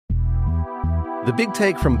The Big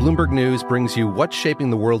Take from Bloomberg News brings you what's shaping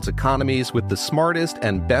the world's economies with the smartest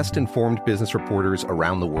and best-informed business reporters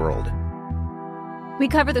around the world. We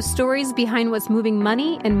cover the stories behind what's moving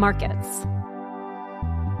money and markets.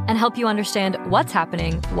 And help you understand what's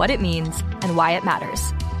happening, what it means, and why it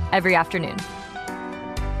matters. Every afternoon.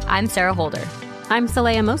 I'm Sarah Holder. I'm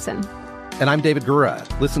Saleha Mohsin. And I'm David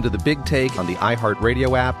Gura. Listen to The Big Take on the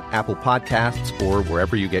iHeartRadio app, Apple Podcasts, or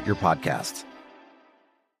wherever you get your podcasts.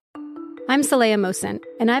 I'm Saleha Mohsin,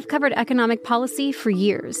 and I've covered economic policy for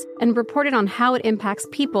years and reported on how it impacts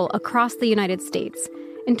people across the United States.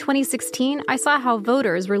 In 2016, I saw how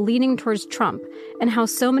voters were leaning towards Trump and how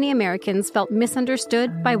so many Americans felt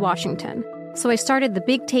misunderstood by Washington. So I started The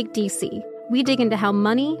Big Take DC. We dig into how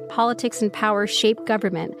money, politics, and power shape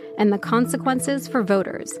government and the consequences for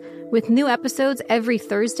voters. With new episodes every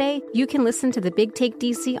Thursday, you can listen to The Big Take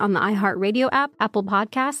DC on the iHeartRadio app, Apple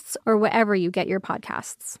Podcasts, or wherever you get your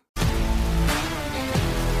podcasts.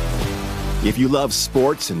 If you love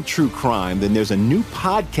sports and true crime, then there's a new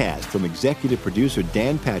podcast from executive producer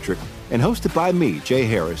Dan Patrick and hosted by me, Jay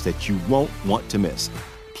Harris, that you won't want to miss.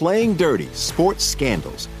 Playing Dirty: Sports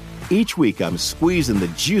Scandals. Each week, I'm squeezing the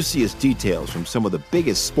juiciest details from some of the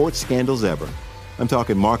biggest sports scandals ever. I'm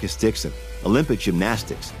talking Marcus Dixon, Olympic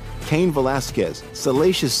gymnastics, Cain Velasquez,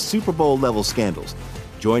 salacious Super Bowl-level scandals.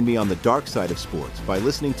 Join me on the dark side of sports by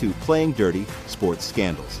listening to Playing Dirty: Sports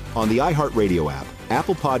Scandals on the iHeartRadio app,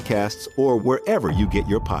 Apple Podcasts, or wherever you get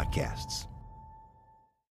your podcasts.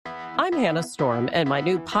 I'm Hannah Storm, and my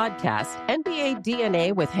new podcast, NBA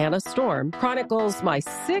DNA with Hannah Storm, chronicles my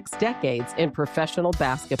 6 decades in professional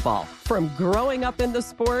basketball. From growing up in the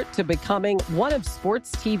sport to becoming one of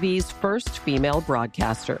sports TV's first female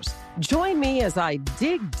broadcasters. Join me as I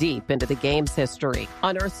dig deep into the game's history,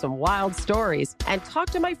 unearth some wild stories, and talk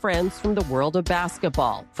to my friends from the world of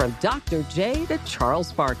basketball, from Dr. J to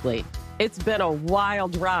Charles Barkley. It's been a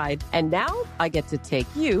wild ride, and now I get to take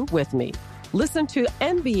you with me. Listen to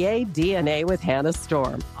NBA DNA with Hannah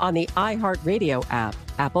Storm on the iHeartRadio app,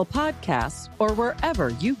 Apple Podcasts, or wherever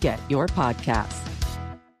you get your podcasts.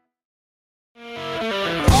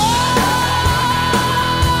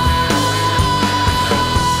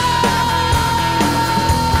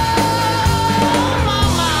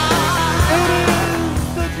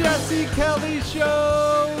 Kelly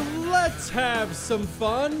Show. Let's have some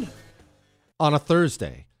fun on a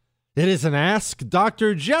Thursday. It is an Ask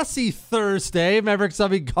Dr. Jesse Thursday. Mavericks will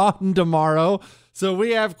be gone tomorrow. So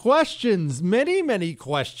we have questions, many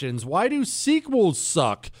questions. Why do sequels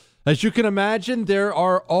suck? As you can imagine, there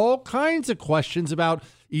are all kinds of questions about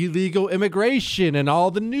illegal immigration and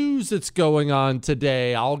all the news that's going on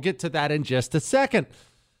today. I'll get to that in just a second.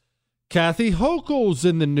 Kathy Hochul's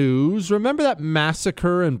in the news. Remember that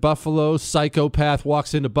massacre in Buffalo? Psychopath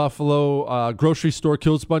walks into Buffalo, grocery store,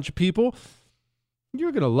 kills a bunch of people.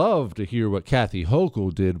 You're going to love to hear what Kathy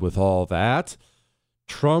Hochul did with all that.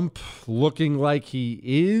 Trump looking like he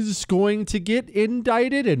is going to get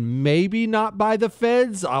indicted and maybe not by the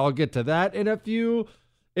feds. I'll get to that in a few.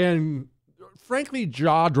 And frankly,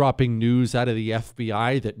 jaw-dropping news out of the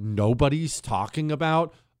FBI that nobody's talking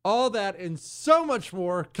about. All that and so much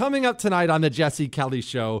more coming up tonight on the Jesse Kelly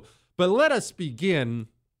Show. But let us begin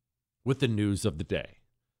with the news of the day.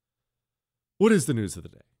 What is the news of the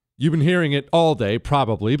day? You've been hearing it all day,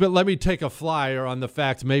 probably, but let me take a flyer on the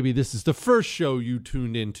fact maybe this is the first show you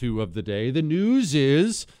tuned into of the day. The news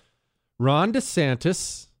is Ron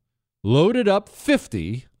DeSantis loaded up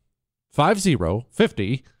 50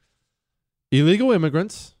 illegal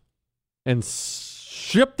immigrants and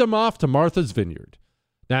shipped them off to Martha's Vineyard.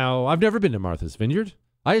 Now, I've never been to Martha's Vineyard.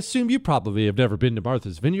 I assume you probably have never been to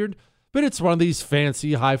Martha's Vineyard, but it's one of these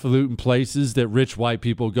fancy, highfalutin places that rich white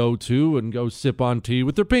people go to and go sip on tea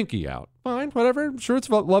with their pinky out. Fine, whatever. I'm sure it's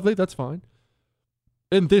lovely. That's fine.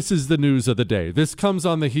 And this is the news of the day. This comes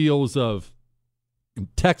on the heels of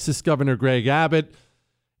Texas Governor Greg Abbott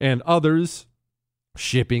and others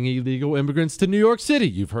shipping illegal immigrants to New York City.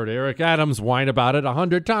 You've heard Eric Adams whine about it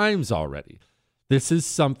 100 times already. This is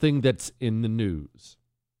something that's in the news.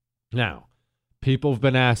 Now, people have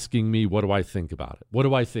been asking me, what do I think about it? What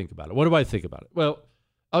do I think about it? What do I think about it? Well,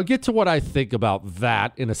 I'll get to what I think about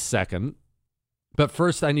that in a second. But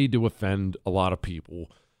first, I need to offend a lot of people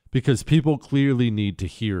because people clearly need to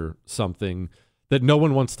hear something that no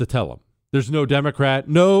one wants to tell them. There's no Democrat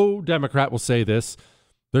will say this.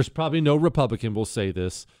 There's probably no Republican will say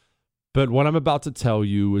this. But what I'm about to tell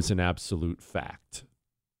you is an absolute fact.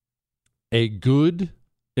 A good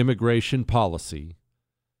immigration policy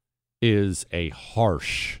is a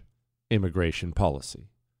harsh immigration policy.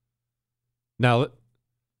 Now,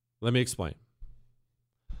 let me explain.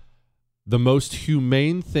 The most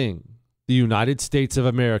humane thing the United States of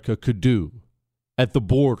America could do at the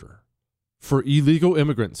border for illegal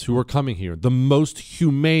immigrants who are coming here, the most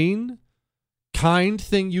humane, kind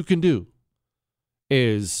thing you can do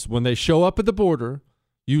is when they show up at the border,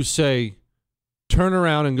 you say, turn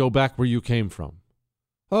around and go back where you came from.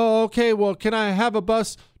 Oh, okay, well, can I have a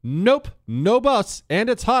bus? Nope, no bus, and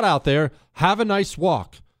it's hot out there. Have a nice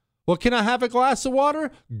walk. Well, can I have a glass of water?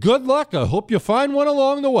 Good luck. I hope you find one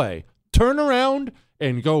along the way. Turn around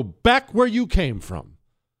and go back where you came from.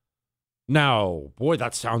 Now, boy,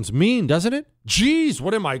 that sounds mean, doesn't it? Geez,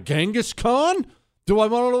 what am I, Genghis Khan? Do I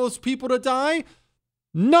want all those people to die?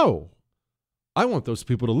 No. I want those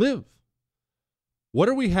people to live. What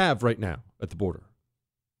do we have right now at the border?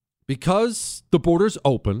 Because the border's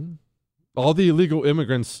open, all the illegal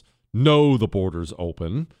immigrants know the border's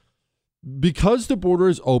open. Because the border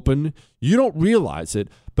is open, you don't realize it,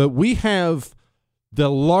 but we have the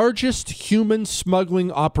largest human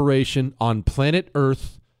smuggling operation on planet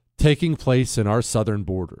Earth taking place in our southern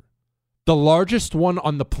border. The largest one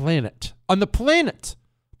on the planet. On the planet.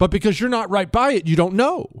 But because you're not right by it, you don't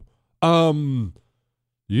know.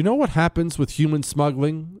 You know what happens with human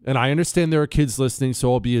smuggling? And I understand there are kids listening,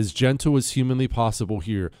 so I'll be as gentle as humanly possible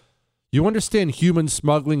here. You understand human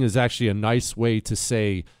smuggling is actually a nice way to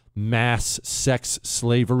say mass sex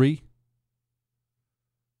slavery?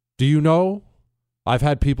 Do you know? I've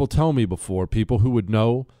had people tell me before, people who would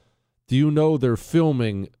know. Do you know they're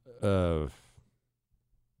filming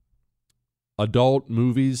adult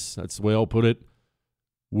movies, that's the way I'll put it,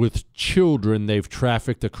 with children they've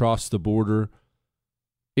trafficked across the border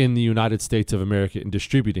in the United States of America and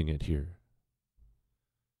distributing it here?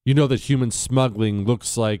 You know that human smuggling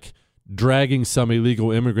looks like dragging some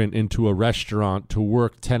illegal immigrant into a restaurant to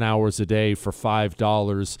work 10 hours a day for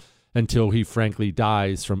 $5 until he frankly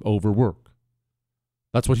dies from overwork.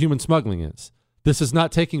 That's what human smuggling is. This is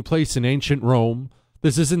not taking place in ancient Rome.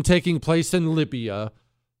 This isn't taking place in Libya.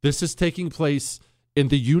 This is taking place in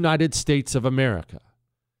the United States of America.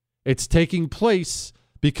 It's taking place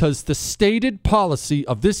because the stated policy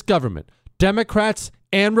of this government, Democrats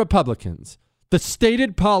and Republicans, the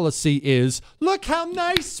stated policy is, look how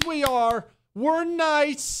nice we are. We're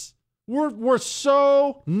nice. We're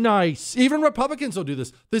so nice. Even Republicans will do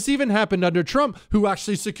this. This even happened under Trump, who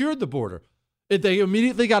actually secured the border. They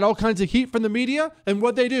immediately got all kinds of heat from the media, and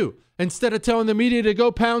what'd they do? Instead of telling the media to go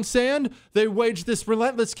pound sand, they waged this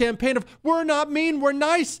relentless campaign of, we're not mean, we're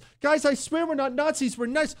nice. Guys, I swear we're not Nazis, we're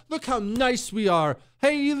nice. Look how nice we are.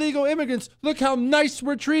 Hey, illegal immigrants, look how nice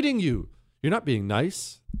we're treating you. You're not being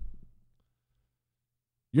nice.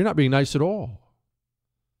 You're not being nice at all.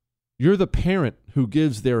 You're the parent who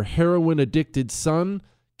gives their heroin-addicted son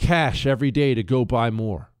cash every day to go buy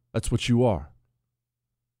more. That's what you are.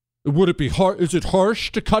 Would it be hard? Is it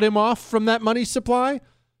harsh to cut him off from that money supply?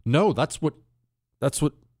 No, that's what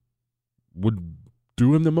would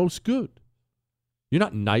do him the most good. You're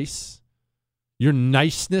not nice. Your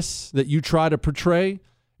niceness that you try to portray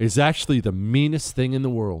is actually the meanest thing in the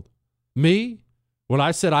world. Me, when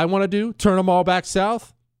I said I want to do, turn them all back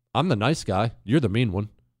south, I'm the nice guy. You're the mean one.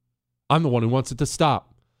 I'm the one who wants it to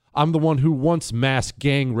stop. I'm the one who wants mass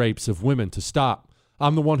gang rapes of women to stop.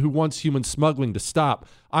 I'm the one who wants human smuggling to stop.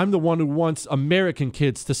 I'm the one who wants American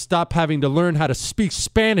kids to stop having to learn how to speak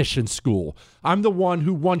Spanish in school. I'm the one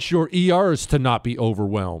who wants your ERs to not be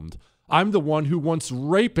overwhelmed. I'm the one who wants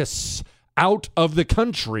rapists out of the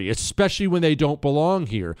country, especially when they don't belong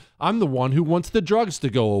here. I'm the one who wants the drugs to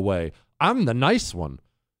go away. I'm the nice one.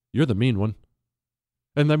 You're the mean one.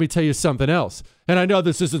 And let me tell you something else. And I know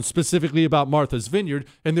this isn't specifically about Martha's Vineyard,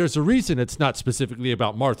 and there's a reason it's not specifically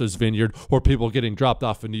about Martha's Vineyard or people getting dropped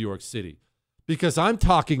off in New York City. Because I'm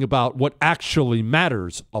talking about what actually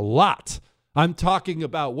matters a lot. I'm talking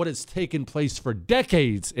about what has taken place for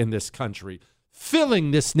decades in this country,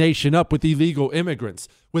 filling this nation up with illegal immigrants,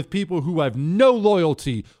 with people who have no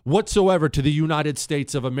loyalty whatsoever to the United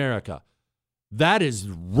States of America. That is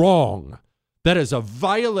wrong. That is a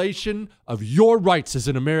violation of your rights as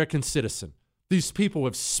an American citizen. These people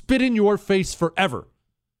have spit in your face forever.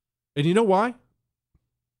 And you know why?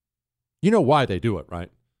 You know why they do it,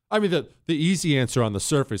 right? I mean, the easy answer on the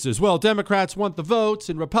surface is, well, Democrats want the votes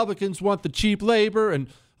and Republicans want the cheap labor, and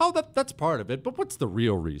that's part of it. But what's the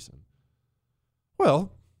real reason?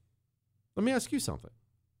 Well, let me ask you something.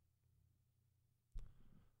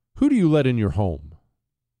 Who do you let in your home?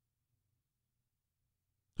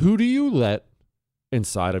 Who do you let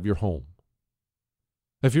inside of your home?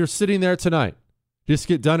 If you're sitting there tonight, just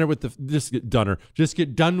get done with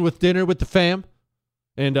dinner with the fam,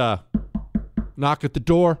 and knock at the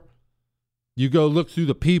door. You go look through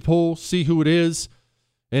the peephole, see who it is,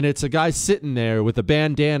 And it's a guy sitting there with a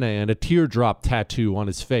bandana and a teardrop tattoo on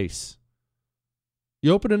his face.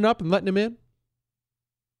 You opening up and letting him in?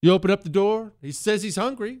 You open up the door. He says he's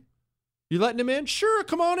hungry. You letting him in? Sure,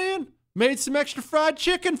 come on in. Made some extra fried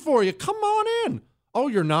chicken for you. Come on in. Oh,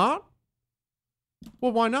 you're not?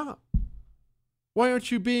 Well, why not? Why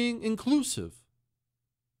aren't you being inclusive?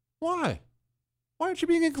 Why? Why aren't you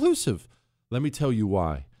being inclusive? Let me tell you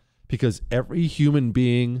why. Because every human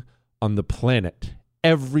being on the planet,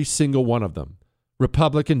 every single one of them,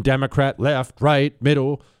 Republican, Democrat, left, right,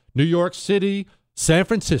 middle, New York City, San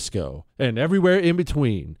Francisco, and everywhere in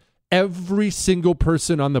between, every single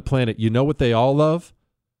person on the planet, you know what they all love?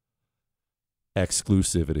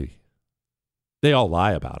 Exclusivity. They all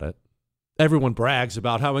lie about it. Everyone brags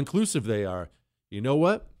about how inclusive they are. You know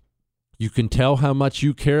what? You can tell how much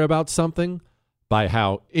you care about something by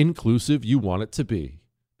how inclusive you want it to be.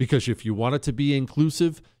 Because if you want it to be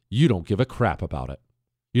inclusive, you don't give a crap about it.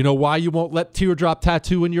 You know why you won't let teardrop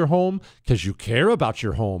tattoo in your home? Because you care about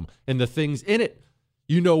your home and the things in it.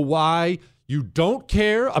 You know why you don't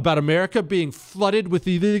care about America being flooded with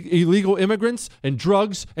illegal immigrants and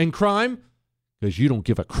drugs and crime? Because you don't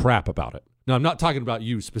give a crap about it. Now, I'm not talking about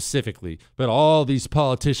you specifically, but all these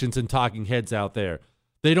politicians and talking heads out there.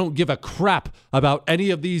 They don't give a crap about any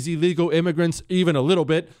of these illegal immigrants, even a little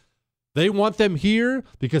bit. They want them here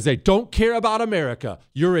because they don't care about America.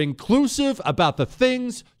 You're inclusive about the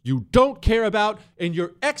things you don't care about, and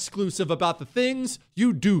you're exclusive about the things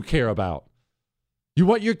you do care about. You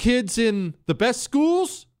want your kids in the best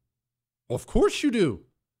schools? Of course you do.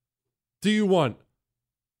 Do you want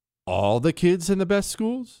all the kids in the best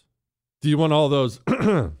schools? Do you want all those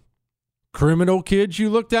criminal kids you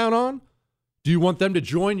look down on? Do you want them to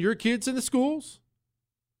join your kids in the schools?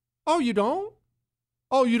 Oh, you don't?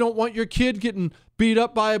 Oh, you don't want your kid getting beat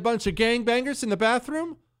up by a bunch of gangbangers in the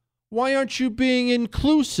bathroom? Why aren't you being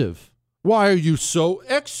inclusive? Why are you so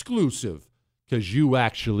exclusive? Because you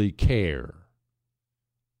actually care.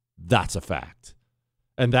 That's a fact.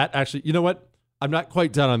 And that actually, you know what? I'm not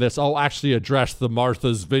quite done on this. I'll actually address the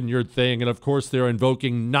Martha's Vineyard thing. And of course, they're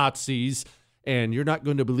invoking Nazis. And you're not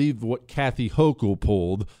going to believe what Kathy Hochul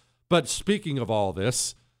pulled. But speaking of all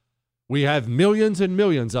this, we have millions and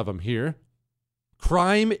millions of them here.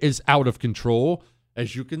 Crime is out of control.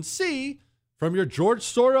 As you can see from your George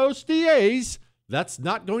Soros DAs, that's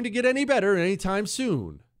not going to get any better anytime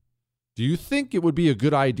soon. Do you think it would be a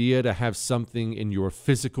good idea to have something in your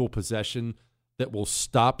physical possession that will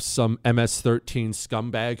stop some MS-13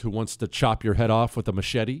 scumbag who wants to chop your head off with a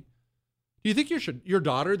machete? Do you think your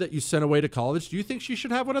daughter that you sent away to college, do you think she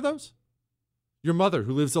should have one of those? Your mother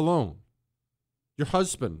who lives alone? Your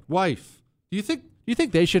husband, wife? Do you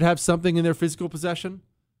think they should have something in their physical possession?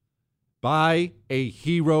 Buy a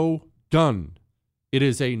hero gun. It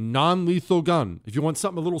is a non-lethal gun. If you want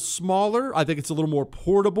something a little smaller, I think it's a little more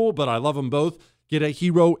portable, but I love them both. Get a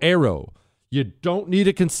Hero Arrow. You don't need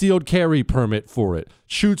a concealed carry permit for it.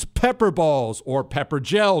 Shoots pepper balls or pepper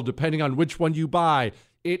gel, depending on which one you buy.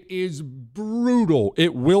 It is brutal.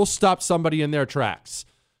 It will stop somebody in their tracks.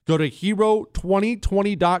 Go to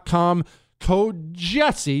hero2020.com. Code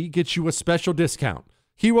Jesse gets you a special discount.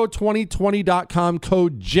 Hero2020.com,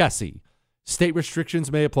 code Jesse. State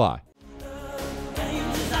restrictions may apply.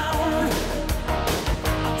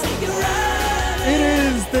 It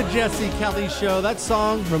is the Jesse Kelly Show. That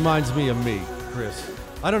song reminds me of me, Chris.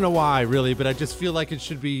 I don't know why, really, but I just feel like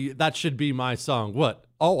that should be my song. What?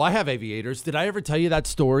 Oh, I have aviators. Did I ever tell you that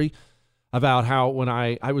story about how when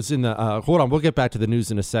I was in the, hold on, we'll get back to the news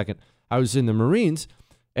in a second. I was in the Marines,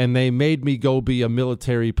 and they made me go be a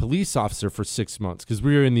military police officer for 6 months because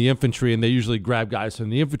we were in the infantry, and they usually grab guys from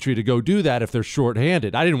the infantry to go do that if they're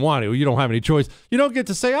shorthanded. I didn't want to. You don't have any choice. You don't get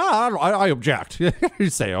to say, I object. You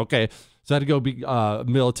say, okay. So I had to go be a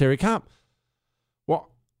military cop.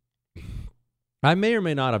 Well, I may or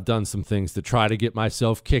may not have done some things to try to get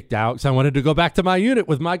myself kicked out because I wanted to go back to my unit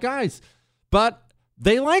with my guys. But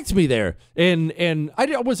they liked me there. And I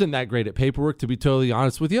wasn't that great at paperwork, to be totally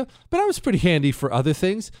honest with you, but I was pretty handy for other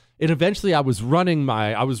things. And eventually I was running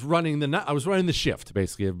the shift,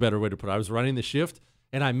 basically, a better way to put it. I was running the shift,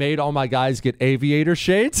 and I made all my guys get aviator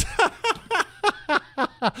shades.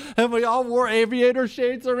 And we all wore aviator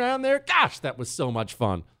shades around there. Gosh, that was so much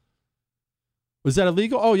fun. Was that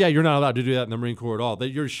illegal? Oh, yeah, you're not allowed to do that in the Marine Corps at all.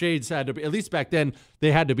 Your shades had to be, at least back then,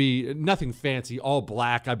 they had to be nothing fancy. All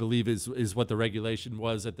black, I believe, is what the regulation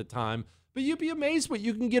was at the time. But you'd be amazed what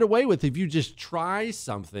you can get away with if you just try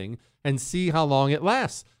something and see how long it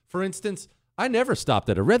lasts. For instance, I never stopped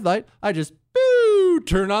at a red light. I just, boo!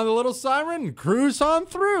 turn on the little siren, cruise on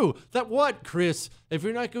through. That what, Chris? If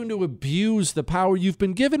you're not going to abuse the power you've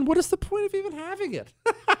been given, what is the point of even having it?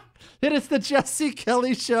 It is the Jesse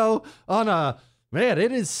Kelly Show on a, man,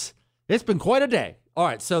 it's been quite a day. All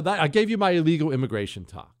right, so I gave you my illegal immigration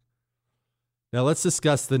talk. Now let's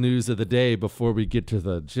discuss the news of the day before we get to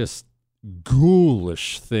the just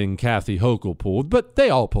ghoulish thing Kathy Hochul pulled, but they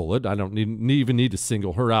all pull it. I don't even need to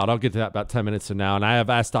single her out. I'll get to that about 10 minutes from now, and I have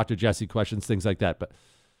asked Dr. Jesse questions, things like that. But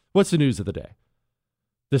what's the news of the day?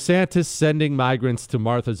 DeSantis sending migrants to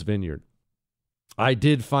Martha's Vineyard. I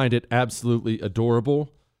did find it absolutely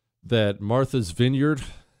adorable that Martha's Vineyard,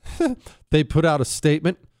 they put out a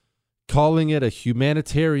statement calling it a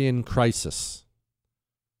humanitarian crisis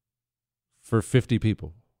for 50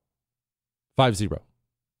 people. 50.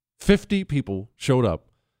 50 people showed up,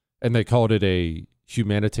 and they called it a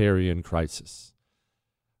humanitarian crisis.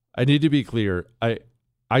 I need to be clear.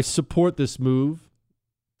 I support this move.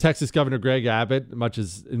 Texas Governor Greg Abbott, much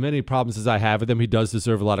as many problems as I have with him, he does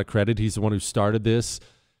deserve a lot of credit. He's the one who started this.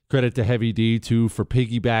 Credit to Heavy D, too, for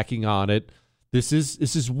piggybacking on it. This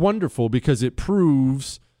is wonderful because it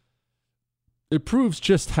proves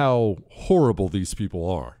just how horrible these people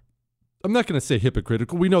are. I'm not going to say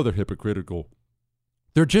hypocritical. We know they're hypocritical.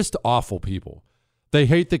 They're just awful people. They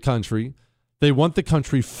hate the country. They want the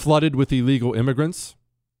country flooded with illegal immigrants.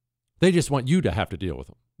 They just want you to have to deal with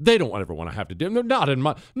them. They don't ever want to have to deal with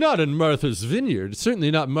them. Not in Martha's Vineyard.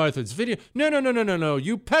 Certainly not Martha's Vineyard. No.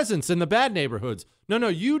 You peasants in the bad neighborhoods. No.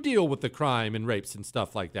 You deal with the crime and rapes and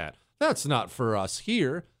stuff like that. That's not for us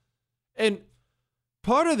here. And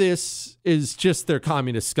part of this is just they're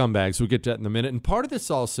communist scumbags. We'll get to that in a minute. And part of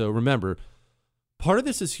this also, remember, part of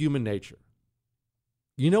this is human nature.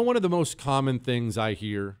 You know, one of the most common things I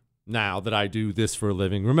hear now that I do this for a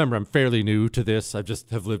living, remember, I'm fairly new to this. I just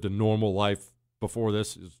have lived a normal life before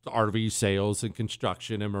this, RV sales and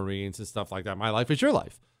construction and Marines and stuff like that. My life is your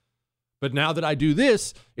life. But now that I do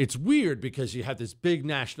this, it's weird because you have this big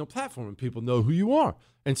national platform and people know who you are.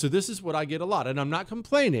 And so this is what I get a lot. And I'm not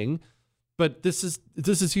complaining, but this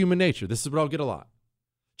is human nature. This is what I'll get a lot.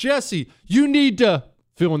 Jesse, you need to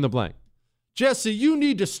fill in the blank. Jesse, you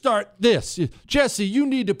need to start this. Jesse, you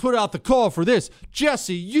need to put out the call for this.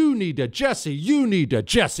 Jesse, you need to. Jesse, you need to.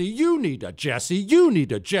 Jesse, you need to. Jesse, you need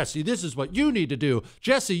to. Jesse, this is what you need to do.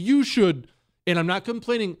 Jesse, you should. And I'm not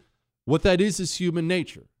complaining. What that is human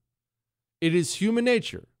nature. It is human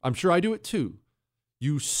nature. I'm sure I do it too.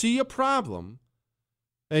 You see a problem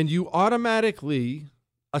and you automatically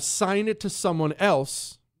assign it to someone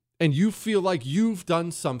else and you feel like you've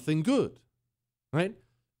done something good, right?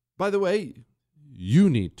 By the way, you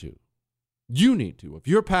need to. You need to. If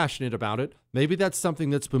you're passionate about it, maybe that's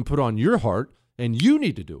something that's been put on your heart, and you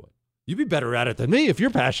need to do it. You'd be better at it than me if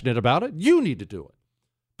you're passionate about it. You need to do it.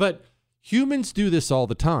 But humans do this all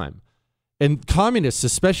the time. And communists,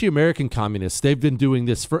 especially American communists, they've been doing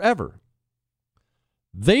this forever.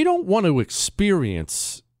 They don't want to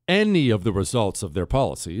experience any of the results of their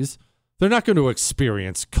policies. They're not going to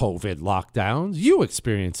experience COVID lockdowns. You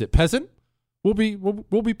experience it, peasant. We'll be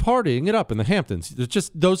partying it up in the Hamptons. It's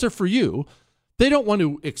just those are for you. They don't want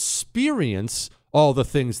to experience all the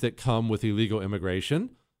things that come with illegal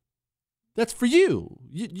immigration. That's for you.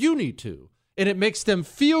 You need to. And it makes them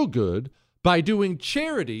feel good by doing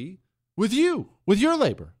charity with you, with your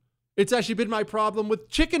labor. It's actually been my problem with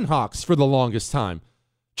chicken hawks for the longest time.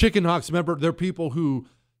 Chicken hawks, remember, they're people who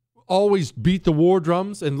always beat the war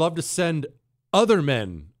drums and love to send other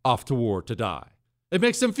men off to war to die. It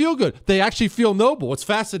makes them feel good. They actually feel noble. It's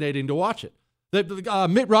fascinating to watch it.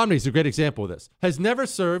 Mitt Romney is a great example of this. Has never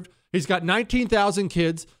served. He's got 19,000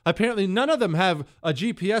 kids. Apparently, none of them have a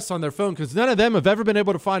GPS on their phone because none of them have ever been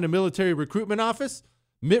able to find a military recruitment office.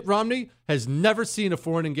 Mitt Romney has never seen a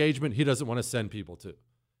foreign engagement he doesn't want to send people to.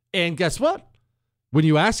 And guess what? When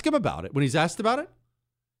you ask him about it, when he's asked about it,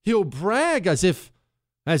 he'll brag as if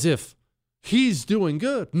he's doing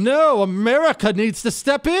good. No, America needs to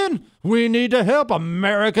step in. We need to help.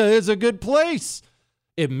 America is a good place.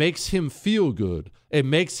 It makes him feel good. It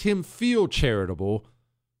makes him feel charitable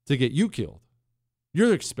to get you killed.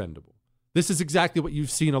 You're expendable. This is exactly what you've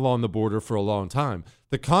seen along the border for a long time.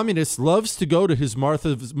 The communist loves to go to his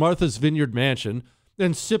Martha's Vineyard mansion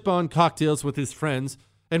and sip on cocktails with his friends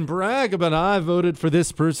and brag about, I voted for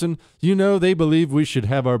this person. You know, they believe we should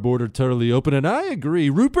have our border totally open. And I agree.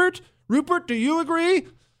 Rupert, do you agree?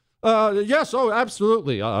 Yes. Oh,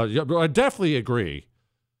 absolutely. I definitely agree.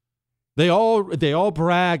 They all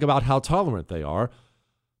brag about how tolerant they are.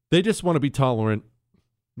 They just want to be tolerant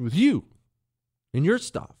with you and your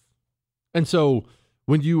stuff. And so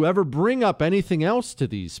when you ever bring up anything else to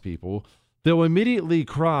these people, they'll immediately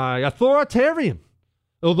cry, authoritarian.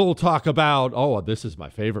 They'll talk about, this is my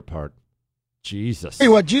favorite part, Jesus. Hey,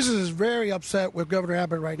 what Jesus is very upset with Governor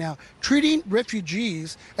Abbott right now, treating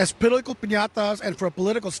refugees as political piñatas and for a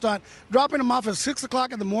political stunt, dropping them off at 6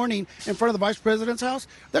 o'clock in the morning in front of the vice president's house.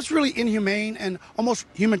 That's really inhumane and almost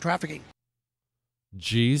human trafficking.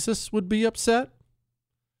 Jesus would be upset?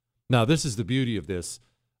 Now, this is the beauty of this.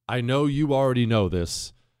 I know you already know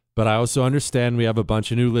this, but I also understand we have a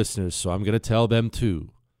bunch of new listeners, so I'm going to tell them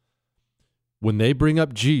too. When they bring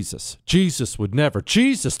up Jesus would never.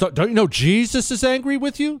 Don't you know Jesus is angry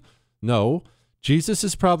with you? No, Jesus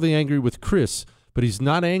is probably angry with Chris, but he's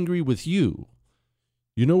not angry with you.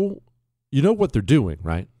 You know what they're doing,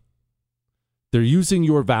 right? They're using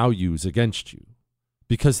your values against you.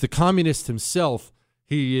 Because the communist himself,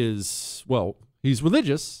 he's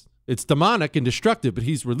religious. It's demonic and destructive, but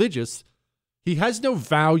he's religious. He has no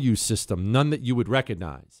value system, none that you would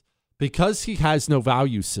recognize. Because he has no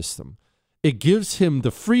value system, it gives him the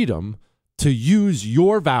freedom to use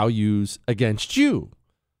your values against you.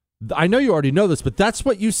 I know you already know this, but that's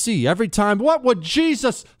what you see every time. What would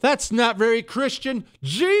Jesus? That's not very Christian.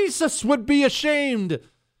 Jesus would be ashamed.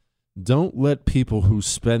 Don't let people who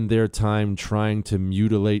spend their time trying to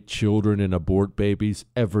mutilate children and abort babies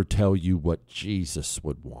ever tell you what Jesus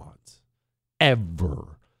would want.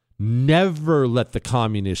 Ever. Never let the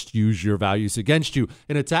communists use your values against you.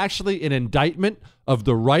 And it's actually an indictment of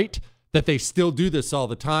the right that they still do this all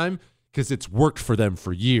the time because it's worked for them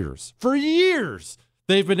for years. For years,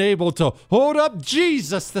 they've been able to hold up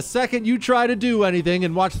Jesus the second you try to do anything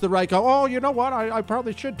and watch the right go, you know what? I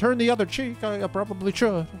probably should turn the other cheek. I probably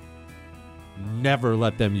should. Never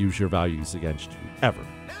let them use your values against you, ever.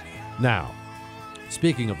 Now,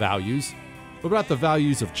 speaking of values, what about the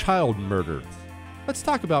values of child murder? Let's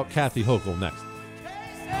talk about Kathy Hochul next.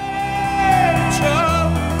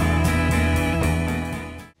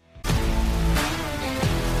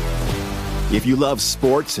 If you love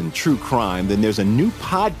sports and true crime, then there's a new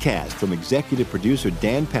podcast from executive producer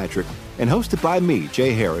Dan Patrick and hosted by me,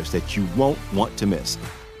 Jay Harris, that you won't want to miss.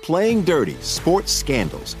 Playing Dirty: Sports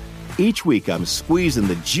Scandals. Each week, I'm squeezing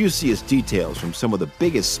the juiciest details from some of the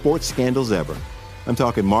biggest sports scandals ever. I'm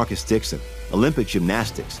talking Marcus Dixon, Olympic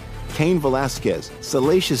gymnastics, Cain Velasquez,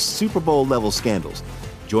 salacious Super Bowl-level scandals.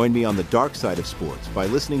 Join me on the dark side of sports by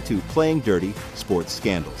listening to Playing Dirty: Sports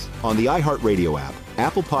Scandals on the iHeartRadio app,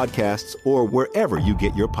 Apple Podcasts, or wherever you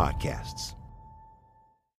get your podcasts.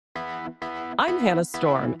 I'm Hannah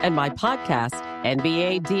Storm, and my podcast,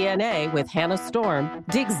 NBA DNA with Hannah Storm,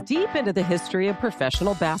 digs deep into the history of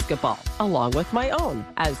professional basketball, along with my own,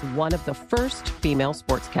 as one of the first female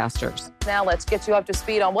sportscasters. Now let's get you up to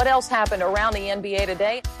speed on what else happened around the NBA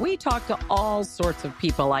today. We talk to all sorts of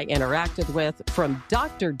people I interacted with, from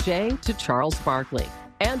Dr. J to Charles Barkley,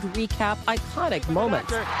 and recap iconic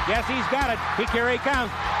moments. Yes, he's got it. Here he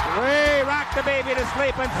comes. Way rock the baby to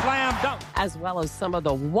sleep and slam dunk. As well as some of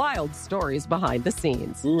the wild stories behind the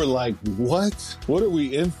scenes. We were like, what? What are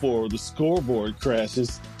we in for? The scoreboard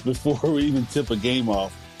crashes before we even tip a game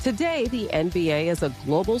off. Today, the NBA is a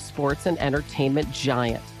global sports and entertainment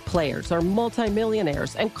giant. Players are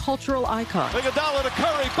multimillionaires and cultural icons. Iguodala to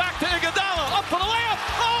Curry, back to Iguodala, up for the layup.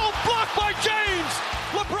 Oh, blocked by James.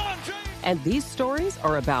 LeBron James. And these stories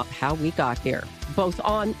are about how we got here, both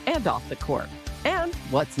on and off the court. And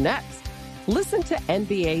what's next? Listen to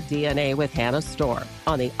NBA DNA with Hannah Storm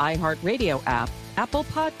on the iHeartRadio app, Apple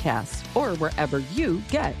Podcasts, or wherever you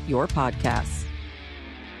get your podcasts.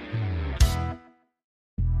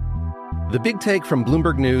 The Big Take from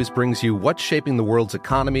Bloomberg News brings you what's shaping the world's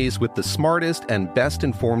economies with the smartest and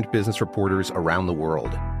best-informed business reporters around the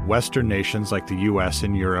world. Western nations like the U.S.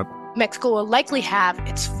 and Europe. Mexico will likely have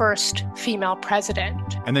its first female president.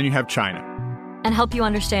 And then you have China. And help you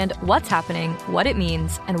understand what's happening, what it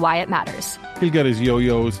means, and why it matters. He'll get his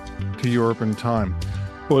yo-yos to Europe in time.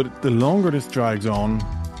 But the longer this drags on,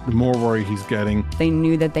 the more worry he's getting. They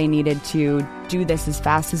knew that they needed to do this as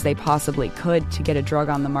fast as they possibly could to get a drug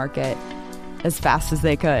on the market as fast as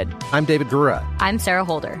they could. I'm David Gura. I'm Sarah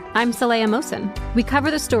Holder. I'm Saleha Mohsen. We cover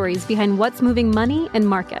the stories behind what's moving money and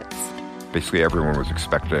markets. Basically, everyone was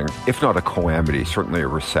expecting, if not a calamity, certainly a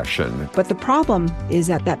recession. But the problem is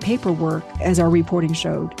that paperwork, as our reporting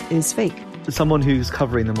showed, is fake. As someone who's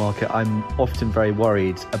covering the market, I'm often very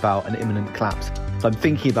worried about an imminent collapse. So I'm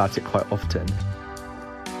thinking about it quite often.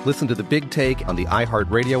 Listen to The Big Take on the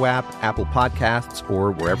iHeartRadio app, Apple Podcasts,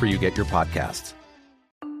 or wherever you get your podcasts.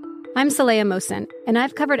 I'm Saleha Mohsen, and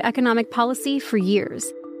I've covered economic policy for years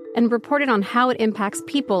and reported on how it impacts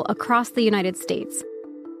people across the United States.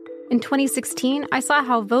 In 2016, I saw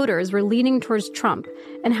how voters were leaning towards Trump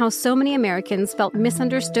and how so many Americans felt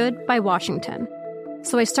misunderstood by Washington.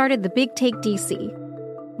 So I started The Big Take DC,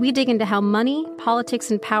 we dig into how money, politics,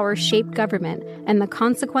 and power shape government and the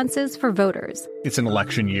consequences for voters. It's an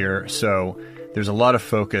election year, so there's a lot of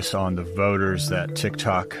focus on the voters that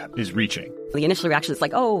TikTok is reaching. The initial reaction is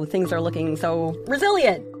like, oh, things are looking so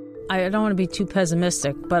resilient. I don't want to be too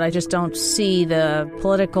pessimistic, but I just don't see the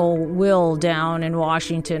political will down in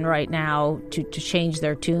Washington right now to change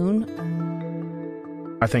their tune.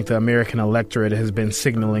 I think the American electorate has been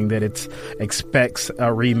signaling that it expects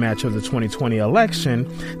a rematch of the 2020 election.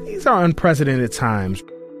 These are unprecedented times.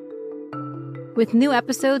 With new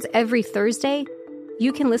episodes every Thursday,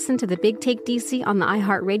 you can listen to The Big Take DC on the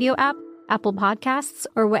iHeartRadio app, Apple Podcasts,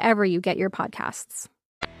 or wherever you get your podcasts.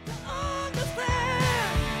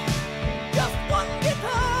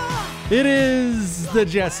 It is the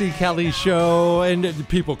Jesse Kelly Show, and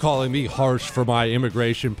people calling me harsh for my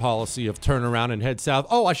immigration policy of turn around and head south.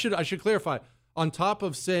 Oh, I should clarify. On top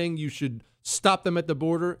of saying you should stop them at the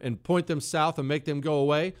border and point them south and make them go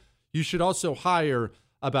away, you should also hire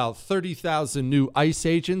about 30,000 new ICE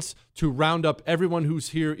agents to round up everyone who's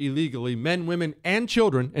here illegally, men, women, and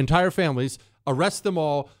children, entire families, arrest them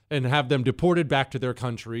all, and have them deported back to their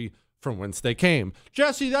country from whence they came.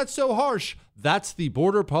 Jesse, that's so harsh. That's the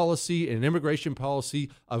border policy and immigration policy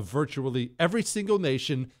of virtually every single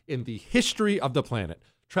nation in the history of the planet.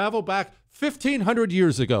 Travel back 1,500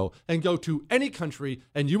 years ago and go to any country,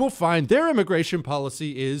 and you will find their immigration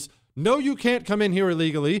policy is, no, you can't come in here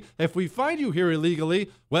illegally. If we find you here illegally,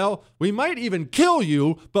 well, we might even kill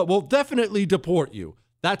you, but we'll definitely deport you.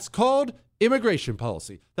 That's called immigration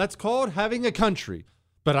policy. That's called having a country.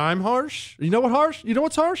 But I'm harsh. You know what harsh? You know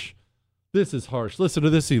what's harsh? This is harsh. Listen to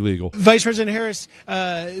this, illegal. Vice President Harris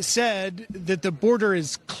said that the border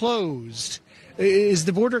is closed. Is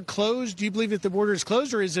the border closed? Do you believe that the border is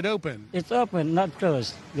closed, or is it open? It's open, not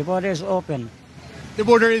closed. The border is open. The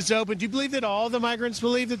border is open. Do you believe that all the migrants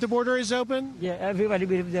believe that the border is open? Yeah, everybody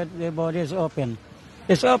believes that the border is open.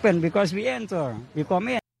 It's open because we enter, we come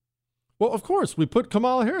in. Well, of course, we put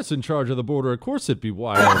Kamala Harris in charge of the border. Of course it'd be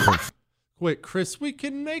wide open. Wait, Chris, we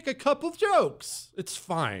can make a couple jokes. It's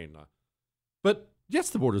fine. But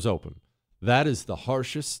yes, the border's open. That is the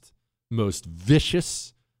harshest, most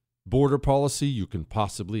vicious border policy you can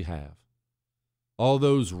possibly have. All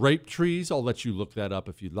those rape trees, I'll let you look that up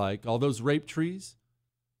if you'd like. All those rape trees,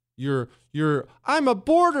 your I'm a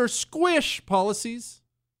border squish policies.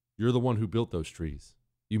 You're the one who built those trees.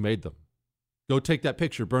 You made them. Go take that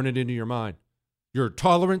picture, burn it into your mind. Your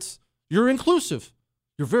tolerance, you're inclusive.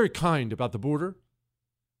 You're very kind about the border.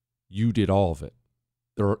 You did all of it.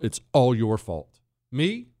 It's all your fault.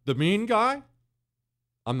 Me, the mean guy,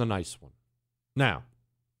 I'm the nice one. Now,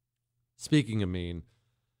 speaking of mean,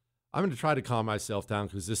 I'm going to try to calm myself down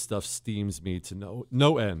because this stuff steams me to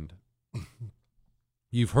no end.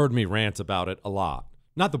 You've heard me rant about it a lot.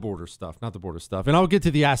 Not the border stuff. And I'll get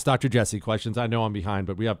to the Ask Dr. Jesse questions. I know I'm behind,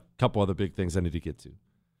 but we have a couple other big things I need to get to.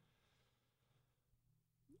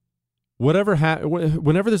 Whenever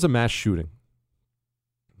there's a mass shooting,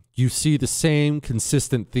 you see the same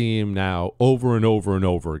consistent theme now over and over and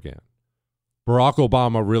over again. Barack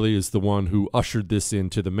Obama really is the one who ushered this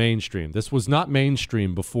into the mainstream. This was not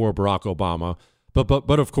mainstream before Barack Obama,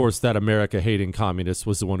 but of course that America-hating communist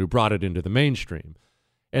was the one who brought it into the mainstream.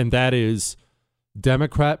 And that is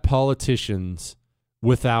Democrat politicians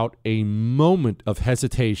without a moment of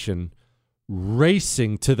hesitation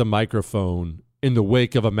racing to the microphone in the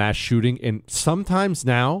wake of a mass shooting. And sometimes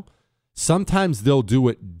they'll do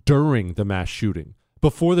it during the mass shooting.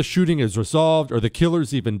 Before the shooting is resolved or the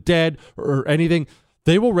killer's even dead or anything,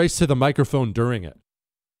 they will race to the microphone during it.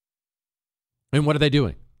 And what are they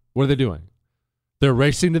doing? They're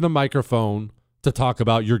racing to the microphone to talk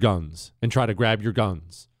about your guns and try to grab your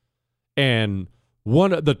guns. And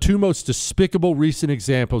one of the two most despicable recent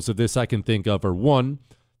examples of this I can think of are, one,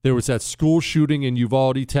 there was that school shooting in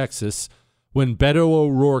Uvalde, Texas, when Beto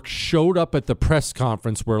O'Rourke showed up at the press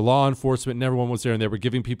conference where law enforcement and everyone was there and they were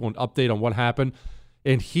giving people an update on what happened.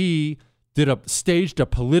 And he staged a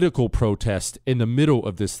political protest in the middle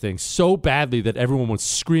of this thing so badly that everyone was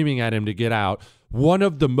screaming at him to get out. One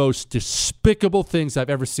of the most despicable things I've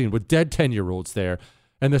ever seen with dead 10-year-olds there.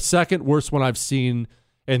 And the second worst one I've seen,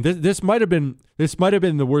 and this might have been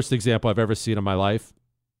the worst example I've ever seen in my life.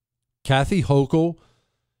 Kathy Hochul,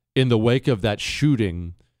 in the wake of that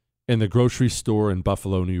shooting in the grocery store in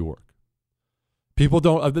Buffalo, New York. People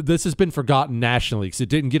don't, this has been forgotten nationally because it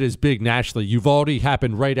didn't get as big nationally. Uvalde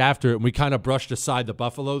happened right after it, and we kind of brushed aside the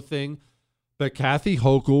Buffalo thing. But Kathy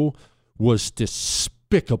Hochul was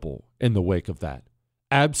despicable in the wake of that.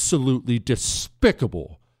 Absolutely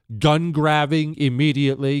despicable. gun grabbing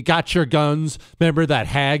immediately. Got your guns. Remember that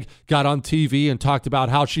hag got on TV and talked about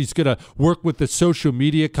how she's going to work with the social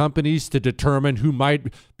media companies to determine who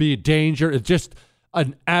might be a danger. It's just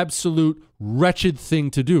an absolute wretched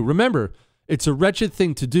thing to do. Remember, it's a wretched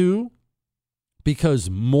thing to do because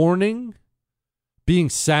mourning, being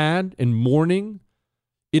sad and mourning,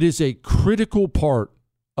 it is a critical part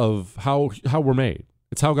of how we're made.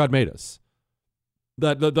 It's how God made us.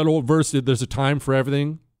 That old verse, there's a time for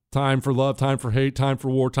everything, time for love, time for hate, time for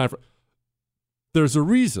war, time for... There's a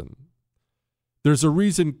reason. There's a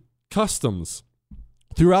reason customs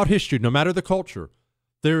throughout history, no matter the culture,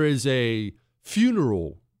 there is a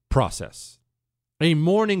funeral process, a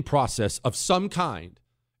mourning process of some kind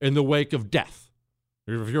in the wake of death.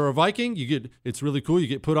 If you're a Viking, it's really cool. You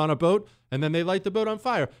get put on a boat, and then they light the boat on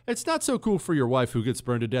fire. It's not so cool for your wife who gets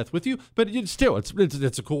burned to death with you, but it's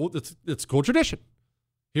a cool tradition.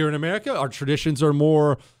 Here in America, our traditions are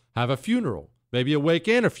more have a funeral, maybe a wake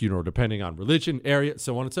and a funeral, depending on religion, area,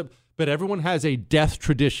 so on and so forth. But everyone has a death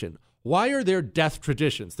tradition. Why are there death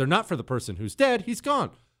traditions? They're not for the person who's dead. He's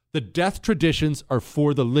gone. The death traditions are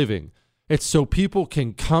for the living. It's so people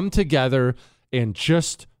can come together and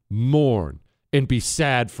just mourn and be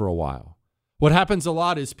sad for a while. What happens a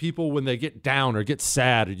lot is people, when they get down or get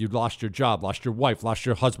sad, or you lost your job, lost your wife, lost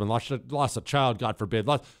your husband, lost a child, God forbid,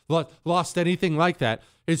 lost anything like that,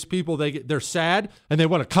 it's people, they're sad and they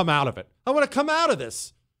want to come out of it. I want to come out of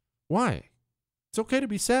this. Why? It's okay to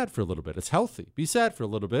be sad for a little bit. It's healthy. Be sad for a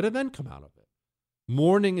little bit and then come out of it.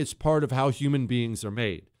 Mourning is part of how human beings are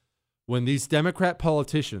made. When these Democrat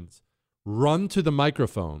politicians run to the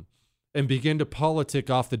microphone and begin to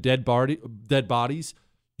politic off the dead bodies,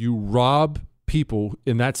 you rob people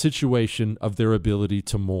in that situation of their ability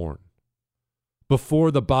to mourn.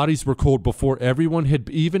 Before the bodies were cold, before everyone had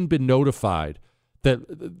even been notified that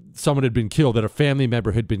someone had been killed, that a family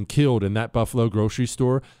member had been killed in that Buffalo grocery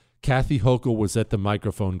store, Kathy Hochul was at the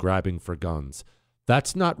microphone grabbing for guns.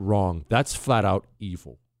 That's not wrong. That's flat out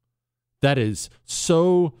evil. That is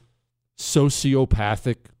so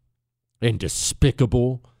sociopathic and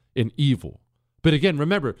despicable and evil. But again,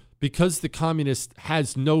 remember, because the communist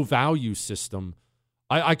has no value system,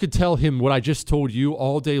 I could tell him what I just told you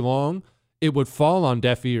all day long. It would fall on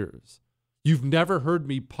deaf ears. You've never heard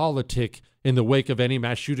me politic in the wake of any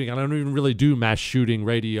mass shooting. I don't even really do mass shooting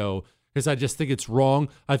radio because I just think it's wrong.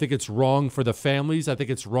 I think it's wrong for the families. I think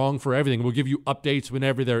it's wrong for everything. We'll give you updates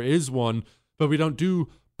whenever there is one, but we don't do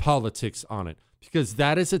politics on it because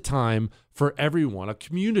that is a time for everyone, a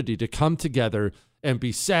community to come together and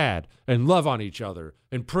be sad and love on each other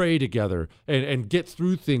and pray together and get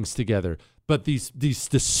through things together. But these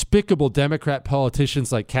despicable Democrat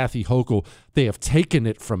politicians like Kathy Hochul, they have taken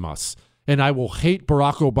it from us. And I will hate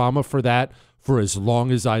Barack Obama for that for as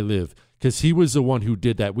long as I live, because he was the one who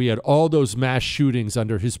did that. We had all those mass shootings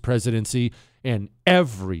under his presidency, and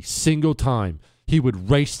every single time he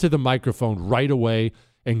would race to the microphone right away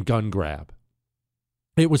and gun grab.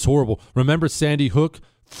 It was horrible. Remember Sandy Hook?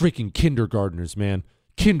 Freaking kindergartners, man.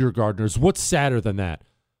 Kindergartners. What's sadder than that?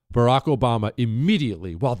 Barack Obama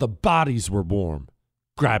immediately, while the bodies were warm,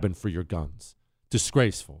 grabbing for your guns.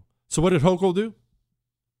 Disgraceful. So what did Hochul do?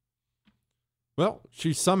 Well,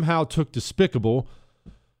 she somehow took despicable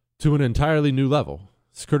to an entirely new level.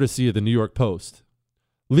 It's courtesy of the New York Post.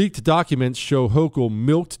 Leaked documents show Hochul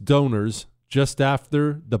milked donors just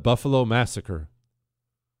after the Buffalo massacre.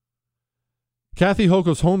 Kathy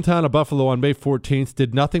Hochul's hometown of Buffalo on May 14th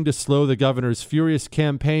did nothing to slow the governor's furious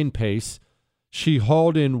campaign pace. She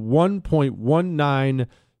hauled in $1.19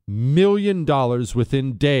 million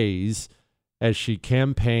within days as she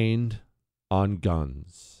campaigned on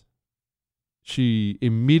guns. She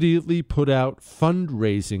immediately put out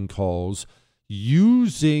fundraising calls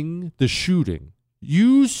using the shooting.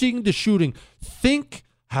 Think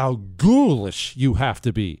how ghoulish you have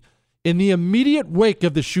to be. In the immediate wake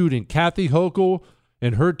of the shooting, Kathy Hochul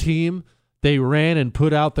and her team, they ran and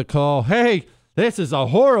put out the call, hey, this is a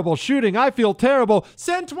horrible shooting. I feel terrible.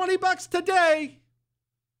 Send $20 today.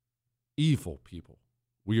 Evil people.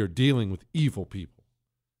 We are dealing with evil people.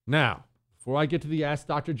 Now, before I get to the Ask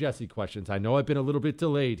Dr. Jesse questions, I know I've been a little bit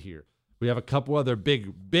delayed here. We have a couple other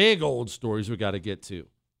big old stories we got to get to.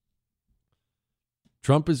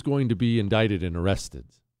 Trump is going to be indicted and arrested.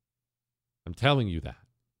 I'm telling you that.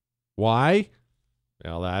 Why?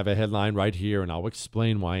 Well, I have a headline right here, and I'll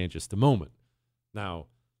explain why in just a moment. Now,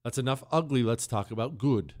 that's enough ugly. Let's talk about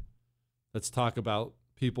good. Let's talk about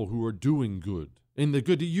people who are doing good and the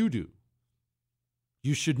good that you do.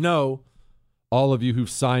 You should know, all of you who've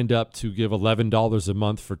signed up to give $11 a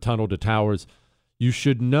month for Tunnel to Towers, you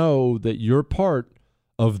should know that you're part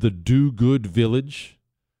of the Do Good Village,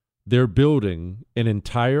 They're building an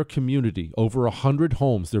entire community, over 100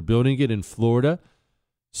 homes. They're building it in Florida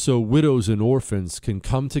so widows and orphans can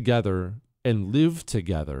come together and live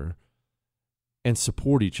together and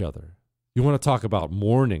support each other. You want to talk about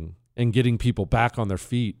mourning and getting people back on their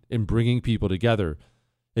feet and bringing people together.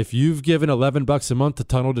 If you've given $11 a month to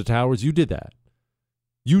Tunnel to Towers, you did that.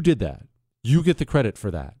 You did that. You get the credit for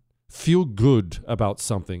that. Feel good about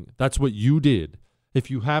something. That's what you did. If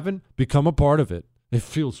you haven't, become a part of it. It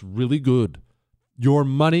feels really good. Your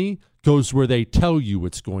money goes where they tell you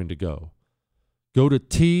it's going to go. Go to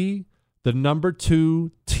T2T.org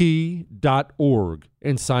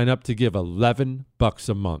and sign up to give $11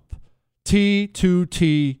 a month.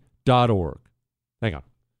 T2T.org. Hang on.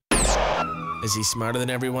 Is he smarter than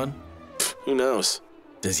everyone? Who knows?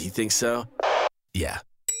 Does he think so? Yeah.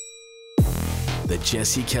 The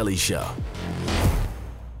Jesse Kelly Show.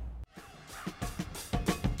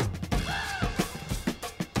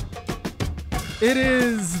 It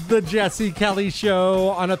is the Jesse Kelly Show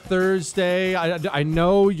on a Thursday. I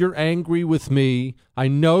know you're angry with me. I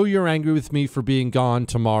know you're angry with me for being gone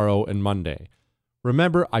tomorrow and Monday.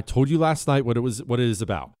 Remember, I told you last night what it is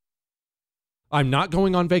about. I'm not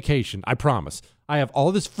going on vacation, I promise. I have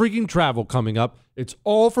all this freaking travel coming up. It's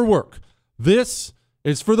all for work. This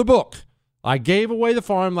is for the book. I gave away the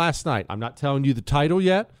farm last night. I'm not telling you the title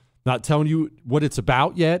yet. Not telling you what it's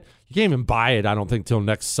about yet. You can't even buy it, I don't think, till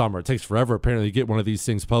next summer. It takes forever, apparently, to get one of these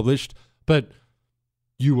things published. But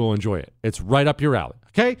you will enjoy it. It's right up your alley.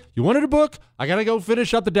 Okay? You wanted a book? I got to go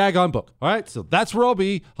finish up the daggone book. All right? So that's where I'll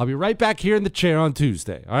be. I'll be right back here in the chair on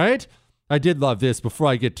Tuesday. All right? I did love this before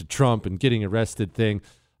I get to Trump and getting arrested thing.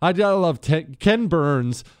 I love Ken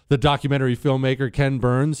Burns, the documentary filmmaker, Ken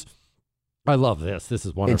Burns. I love this. This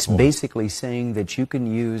is wonderful. It's basically saying that you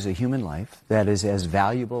can use a human life that is as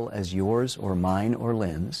valuable as yours or mine or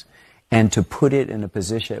Lynn's and to put it in a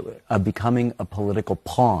position of becoming a political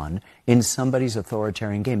pawn in somebody's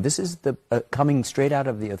authoritarian game. This is the coming straight out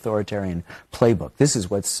of the authoritarian playbook. This is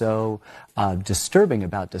what's so disturbing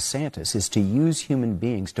about DeSantis, is to use human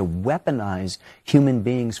beings, to weaponize human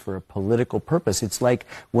beings for a political purpose. It's like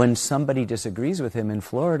when somebody disagrees with him in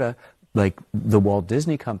Florida, like the Walt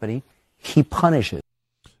Disney Company, he punishes.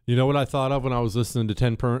 You know what I thought of when I was listening to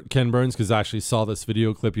Ken Burns, because I actually saw this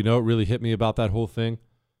video clip. You know what really hit me about that whole thing?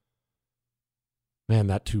 Man,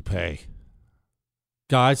 that toupee.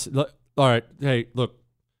 Guys, all right, hey, look,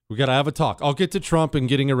 we got to have a talk. I'll get to Trump and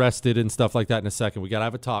getting arrested and stuff like that in a second. We got to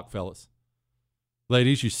have a talk, fellas.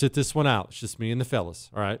 Ladies, you sit this one out. It's just me and the fellas,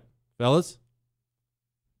 all right? Fellas,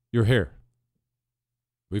 you're here.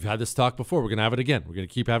 We've had this talk before. We're going to have it again. We're going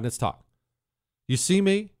to keep having this talk. You see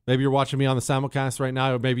me? Maybe you're watching me on the simulcast right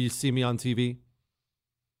now, or maybe you see me on TV.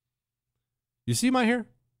 You see my hair?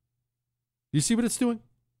 You see what it's doing?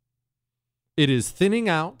 It is thinning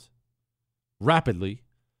out rapidly.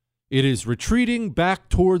 It is retreating back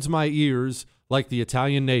towards my ears like the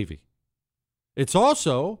Italian Navy. It's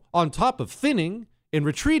also, on top of thinning and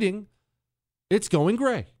retreating, it's going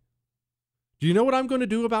gray. Do you know what I'm going to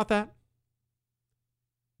do about that?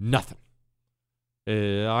 Nothing.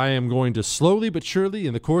 I am going to slowly but surely,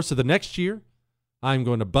 in the course of the next year, I'm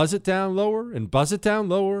going to buzz it down lower and buzz it down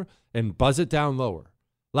lower and buzz it down lower.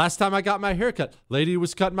 Last time I got my hair cut, lady who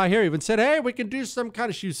was cutting my hair even said, hey, we can do some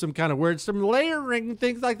kind of words, some layering,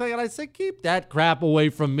 things like that. And I said, keep that crap away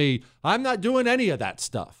from me. I'm not doing any of that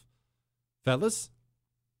stuff. Fellas,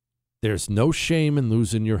 there's no shame in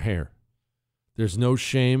losing your hair. There's no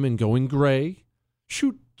shame in going gray.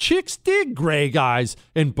 Shoot. Chicks dig gray guys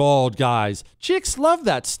and bald guys. Chicks love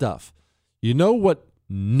that stuff. You know what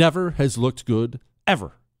never has looked good,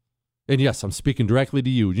 ever? And yes, I'm speaking directly to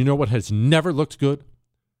you. You know what has never looked good?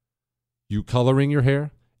 You coloring your hair.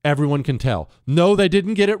 Everyone can tell. No, they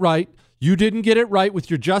didn't get it right. You didn't get it right with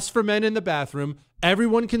your Just for Men in the bathroom.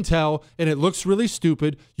 Everyone can tell, and it looks really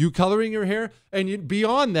stupid. You coloring your hair, and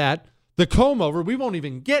beyond that, the comb over. We won't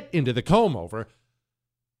even get into the comb over.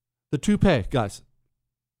 The toupee, guys.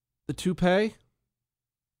 The toupee,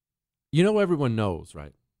 you know, everyone knows,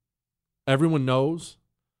 right? Everyone knows,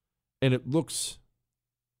 and it looks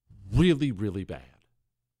really, really bad.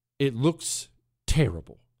 It looks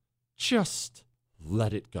terrible. Just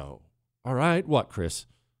let it go. All right? What, Chris?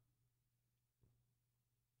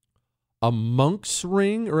 A monk's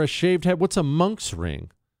ring or a shaved head? What's a monk's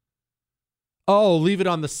ring? Oh, leave it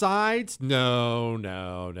on the sides? No,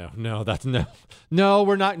 that's no. No,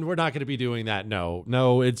 we're not going to be doing that.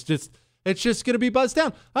 No, it's just going to be buzzed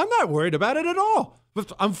down. I'm not worried about it at all.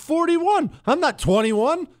 I'm 41. I'm not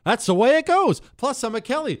 21. That's the way it goes. Plus, I'm a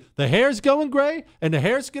Kelly. The hair's going gray and the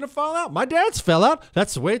hair's going to fall out. My dad's fell out.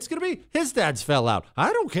 That's the way it's going to be. His dad's fell out.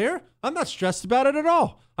 I don't care. I'm not stressed about it at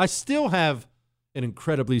all. I still have an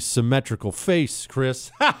incredibly symmetrical face, Chris.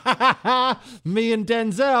 Me and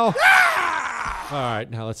Denzel. All right,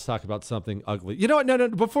 now let's talk about something ugly. You know what? No,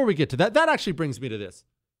 before we get to that actually brings me to this.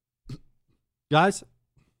 Guys,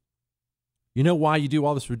 you know why you do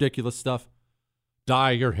all this ridiculous stuff?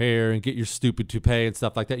 Dye your hair and get your stupid toupee and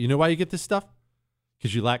stuff like that. You know why you get this stuff?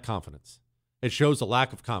 Because you lack confidence. It shows a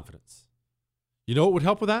lack of confidence. You know what would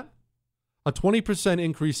help with that? A 20%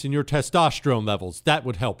 increase in your testosterone levels. That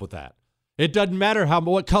would help with that. It doesn't matter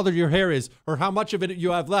what color your hair is or how much of it you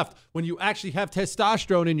have left. When you actually have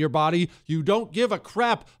testosterone in your body, you don't give a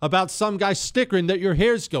crap about some guy snickering that your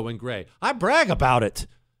hair's going gray. I brag about it.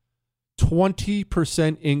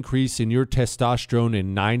 20% increase in your testosterone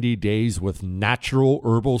in 90 days with natural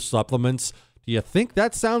herbal supplements. Do you think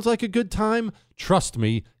that sounds like a good time? Trust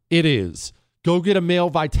me, it is. Go get a male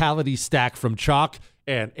vitality stack from Chalk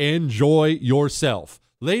and enjoy yourself.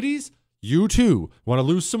 Ladies, you too. Want to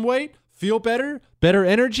lose some weight? Feel better? Better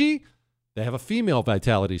energy? They have a female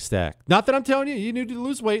vitality stack. Not that I'm telling you need to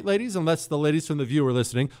lose weight, ladies, unless the ladies from the View are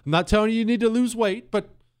listening. I'm not telling you need to lose weight, but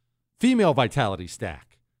female vitality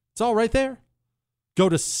stack. It's all right there. Go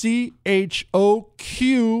to CHOQ.com,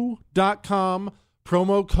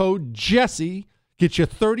 promo code Jesse. Get you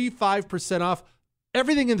 35% off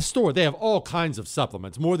everything in the store. They have all kinds of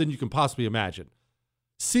supplements, more than you can possibly imagine.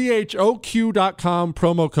 CHOQ.com,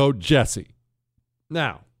 promo code Jesse.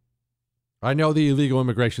 Now, I know the illegal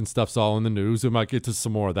immigration stuff's all in the news. We might get to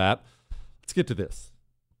some more of that. Let's get to this.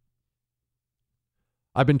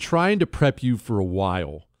 I've been trying to prep you for a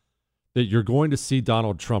while that you're going to see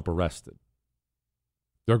Donald Trump arrested.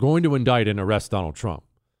 They're going to indict and arrest Donald Trump.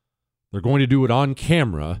 They're going to do it on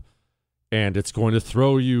camera, and it's going to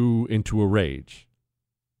throw you into a rage.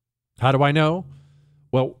 How do I know?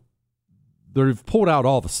 Well, they've pulled out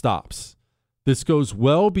all the stops. This goes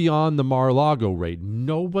well beyond the Mar-a-Lago raid.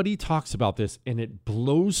 Nobody talks about this, and it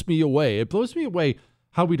blows me away. It blows me away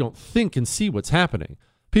how we don't think and see what's happening.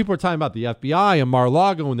 People are talking about the FBI and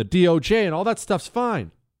Mar-a-Lago and the DOJ, and all that stuff's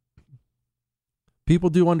fine.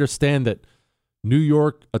 People do understand that New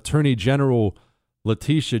York Attorney General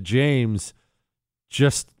Letitia James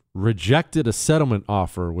just rejected a settlement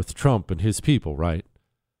offer with Trump and his people, right?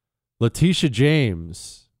 Letitia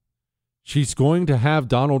James, she's going to have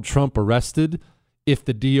Donald Trump arrested if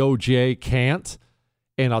the DOJ can't.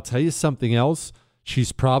 And I'll tell you something else.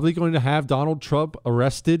 She's probably going to have Donald Trump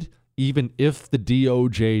arrested even if the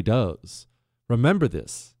DOJ does. Remember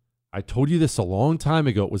this. I told you this a long time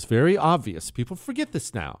ago. It was very obvious. People forget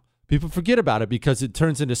this now. People forget about it because it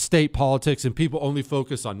turns into state politics and people only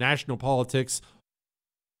focus on national politics.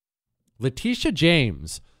 Letitia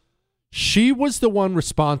James, she was the one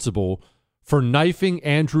responsible for knifing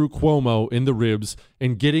Andrew Cuomo in the ribs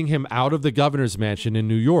and getting him out of the governor's mansion in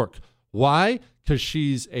New York. Why? Because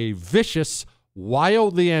she's a vicious,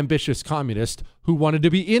 wildly ambitious communist who wanted to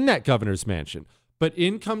be in that governor's mansion. But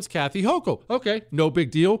in comes Kathy Hochul. Okay, no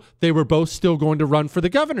big deal. They were both still going to run for the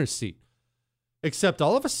governor's seat. Except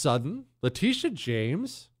all of a sudden, Letitia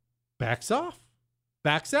James backs off,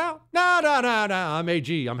 backs out. No, I'm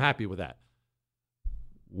AG. I'm happy with that.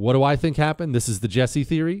 What do I think happened? This is the Jesse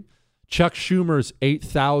theory. Chuck Schumer's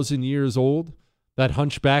 8,000 years old. That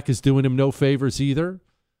hunchback is doing him no favors either.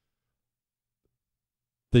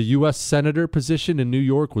 The U.S. Senator position in New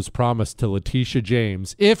York was promised to Letitia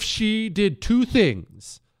James if she did two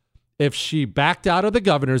things. If she backed out of the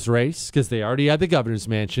governor's race, because they already had the governor's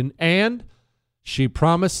mansion, and she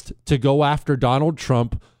promised to go after Donald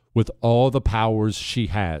Trump with all the powers she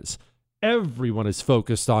has. Everyone is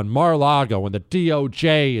focused on Mar-a-Lago and the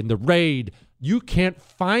DOJ and the raid. You can't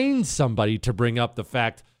find somebody to bring up the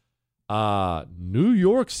fact, New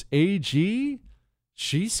York's AG,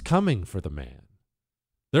 she's coming for the man.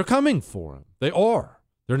 They're coming for him. They are.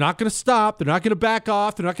 They're not going to stop. They're not going to back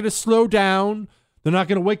off. They're not going to slow down. They're not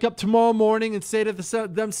going to wake up tomorrow morning and say to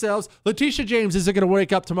themselves, Letitia James isn't going to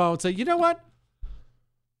wake up tomorrow and say, you know what?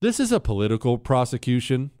 This is a political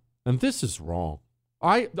prosecution, and this is wrong.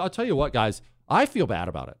 I'll tell you what, guys, I feel bad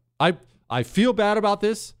about it. I feel bad about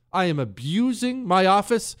this. I am abusing my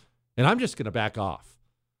office, and I'm just going to back off.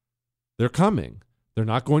 They're coming. They're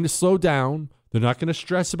not going to slow down. They're not going to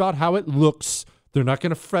stress about how it looks. They're not going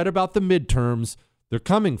to fret about the midterms. They're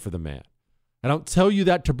coming for the man. I don't tell you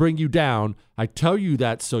that to bring you down. I tell you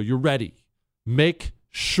that so you're ready. Make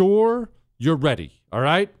sure you're ready, all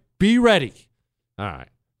right? Be ready. All right.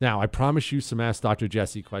 Now, I promise you some Ask Dr.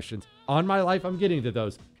 Jesse questions. On my life, I'm getting to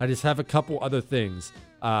those. I just have a couple other things.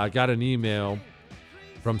 I got an email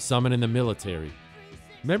from someone in the military.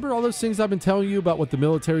 Remember all those things I've been telling you about what the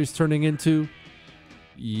military's turning into?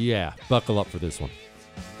 Yeah, buckle up for this one.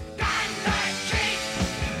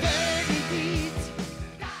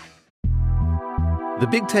 The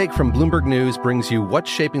Big Take from Bloomberg News brings you what's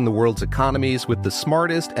shaping the world's economies with the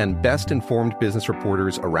smartest and best-informed business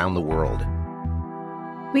reporters around the world.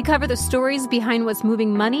 We cover the stories behind what's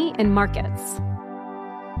moving money and markets.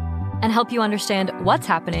 And help you understand what's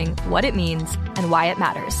happening, what it means, and why it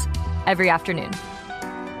matters. Every afternoon.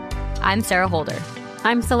 I'm Sarah Holder.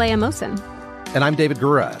 I'm Saleha Mohsin. And I'm David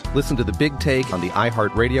Gura. Listen to The Big Take on the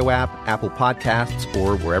iHeartRadio app, Apple Podcasts,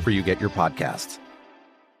 or wherever you get your podcasts.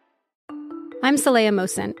 I'm Saleha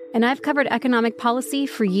Mohsin, and I've covered economic policy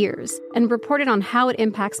for years and reported on how it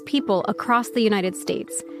impacts people across the United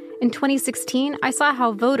States. In 2016, I saw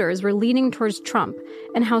how voters were leaning towards Trump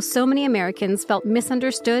and how so many Americans felt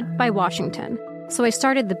misunderstood by Washington. So I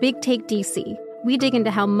started The Big Take DC. We dig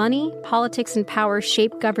into how money, politics, and power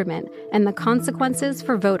shape government and the consequences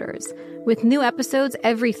for voters. With new episodes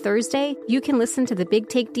every Thursday, you can listen to The Big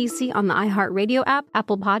Take DC on the iHeartRadio app,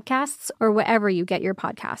 Apple Podcasts, or wherever you get your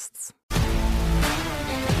podcasts.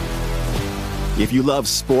 If you love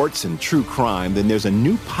sports and true crime, then there's a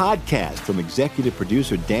new podcast from executive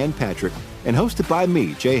producer Dan Patrick and hosted by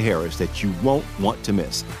me, Jay Harris, that you won't want to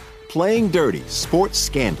miss. Playing Dirty: Sports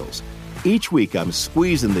Scandals. Each week, I'm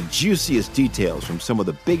squeezing the juiciest details from some of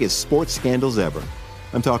the biggest sports scandals ever.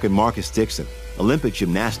 I'm talking Marcus Dixon, Olympic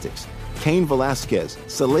gymnastics, Cain Velasquez,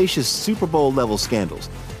 salacious Super Bowl-level scandals.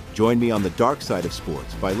 Join me on the dark side of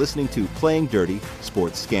sports by listening to Playing Dirty: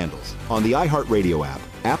 Sports Scandals on the iHeartRadio app,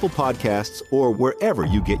 Apple Podcasts, or wherever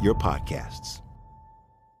you get your podcasts.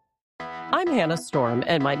 I'm Hannah Storm,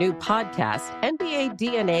 and my new podcast, NBA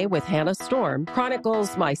DNA with Hannah Storm,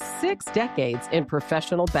 chronicles my 6 decades in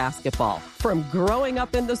professional basketball. From growing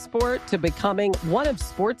up in the sport to becoming one of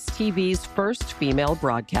sports TV's first female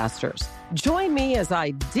broadcasters. Join me as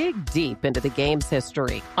I dig deep into the game's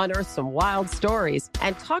history, unearth some wild stories,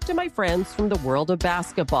 and talk to my friends from the world of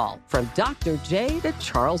basketball, from Dr. J to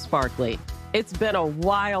Charles Barkley. It's been a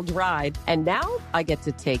wild ride, and now I get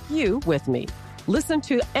to take you with me. Listen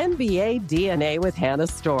to NBA DNA with Hannah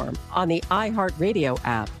Storm on the iHeartRadio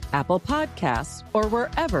app, Apple Podcasts, or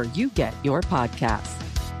wherever you get your podcasts.